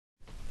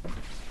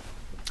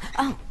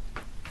Oh.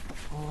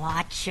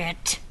 Watch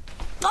it.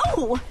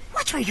 Oh!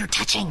 Watch where you're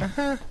touching.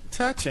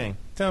 Touching?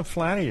 Don't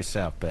flatter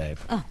yourself, babe.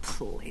 Oh,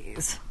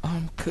 please.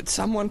 Could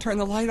someone turn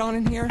the light on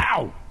in here?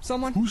 Ow!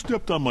 Someone? Who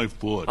stepped on my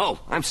foot? Oh,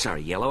 I'm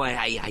sorry, Yellow.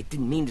 I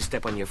didn't mean to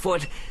step on your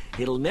foot.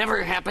 It'll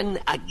never happen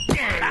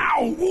again.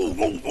 Ow! Oh,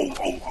 oh, oh,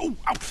 oh, oh,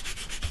 ow!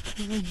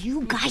 Will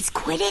you guys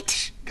quit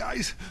it?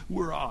 Guys,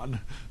 we're on.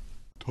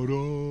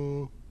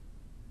 Ta-da!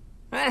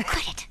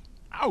 Quit it.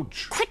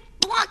 Ouch! Quit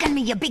blocking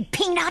me, you big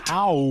peanut.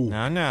 Ow!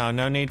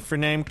 No need for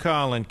name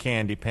calling,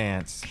 Candy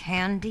Pants.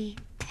 Candy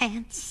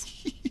pants?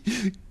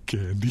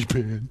 Candy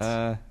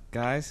pants.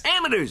 Guys?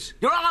 Amateurs!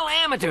 You're all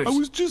amateurs! I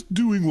was just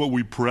doing what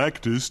we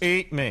practiced.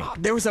 Eat me.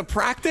 There was a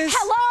practice?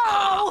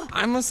 Hello!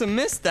 I must have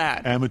missed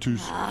that. Amateurs.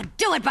 Oh,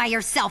 do it by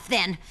yourself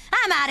then.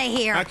 I'm out of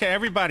here. Okay,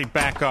 everybody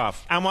back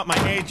off. I want my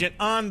agent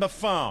on the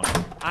phone.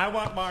 I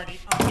want Marty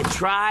on You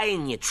try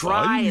and you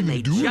try, Why and do they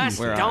you do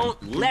just it?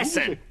 don't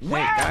listen. Hey,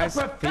 guys,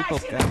 people,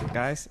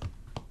 guys.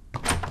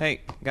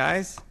 Hey,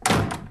 guys.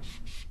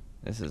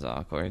 This is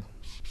awkward.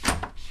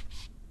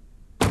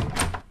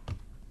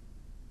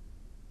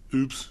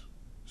 Oops.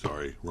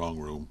 Sorry, wrong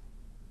room.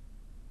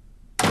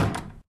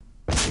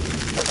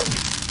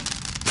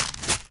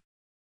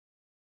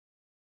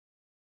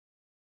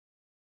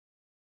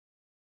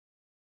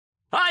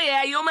 Oh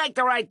yeah, you'll make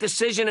the right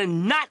decision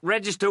and not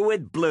register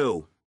with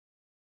Blue.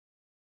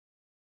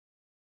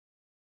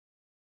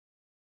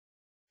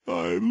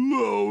 I'm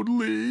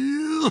lonely.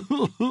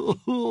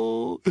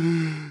 Do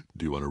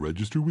you want to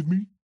register with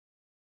me?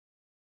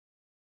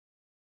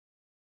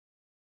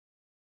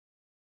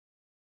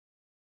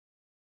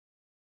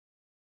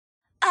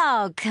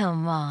 Oh,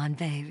 come on,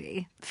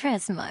 baby.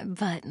 Press my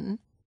button.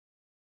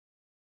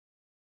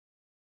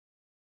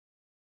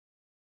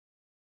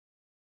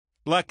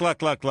 Look.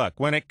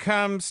 When it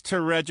comes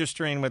to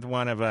registering with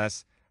one of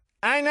us,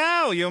 I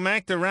know you'll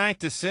make the right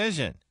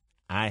decision.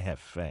 I have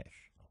faith.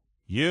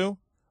 You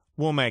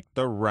will make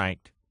the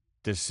right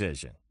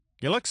decision.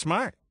 You look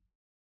smart.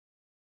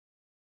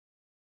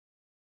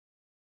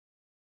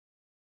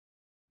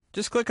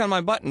 Just click on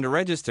my button to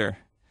register.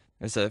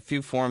 There's a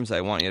few forms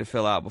I want you to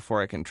fill out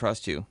before I can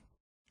trust you.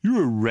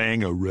 You're a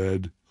ranga,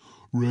 Red.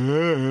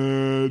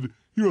 Red.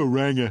 You're a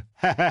ranga.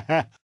 Ha ha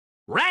ha.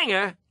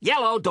 Ranger,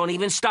 Yellow, don't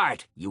even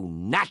start, you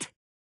nut.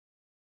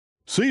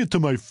 Say it to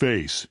my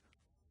face.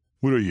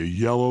 What are you,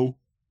 yellow?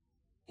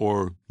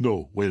 Or,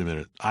 no, wait a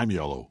minute. I'm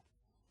yellow.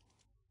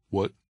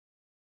 What?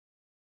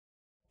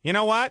 You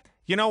know what?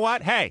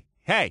 Hey,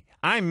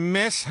 I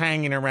miss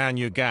hanging around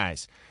you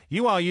guys.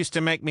 You all used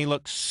to make me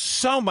look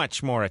so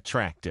much more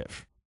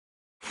attractive.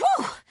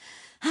 Whew!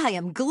 I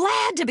am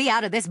glad to be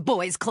out of this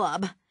boys'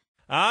 club.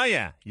 Oh,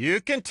 yeah,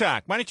 you can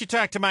talk. Why don't you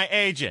talk to my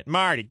agent,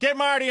 Marty? Get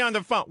Marty on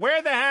the phone.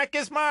 Where the heck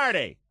is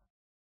Marty?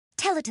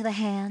 Tell it to the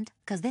hand,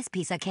 'cause this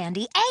piece of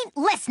candy ain't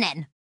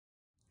listening.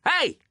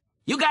 Hey,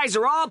 you guys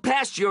are all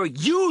past your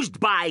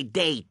used-by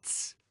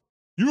dates.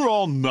 You're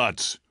all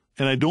nuts.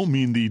 And I don't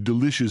mean the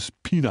delicious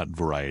peanut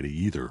variety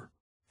either.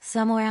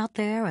 Somewhere out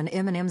there, an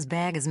M&M's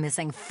bag is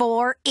missing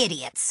 4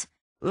 idiots.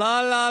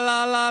 La la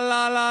la la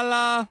la la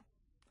la.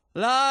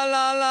 La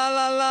la la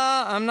la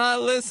la. I'm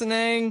not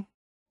listening.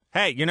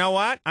 Hey, you know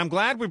what? I'm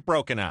glad we've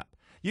broken up.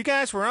 You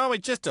guys were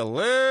always just a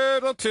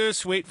little too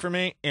sweet for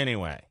me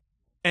anyway.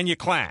 And you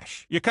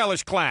clash. Your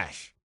colors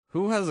clash.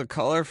 Who has a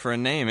color for a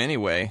name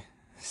anyway?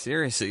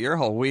 Seriously, you're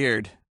all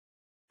weird.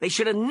 They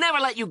should have never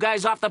let you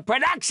guys off the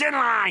production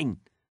line.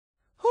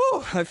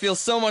 Whew, I feel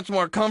so much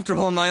more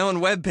comfortable on my own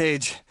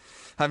webpage.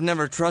 I've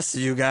never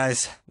trusted you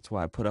guys. That's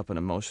why I put up an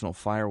emotional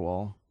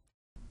firewall.